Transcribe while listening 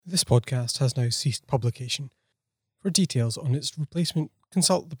This podcast has now ceased publication. For details on its replacement,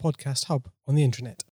 consult the Podcast Hub on the intranet.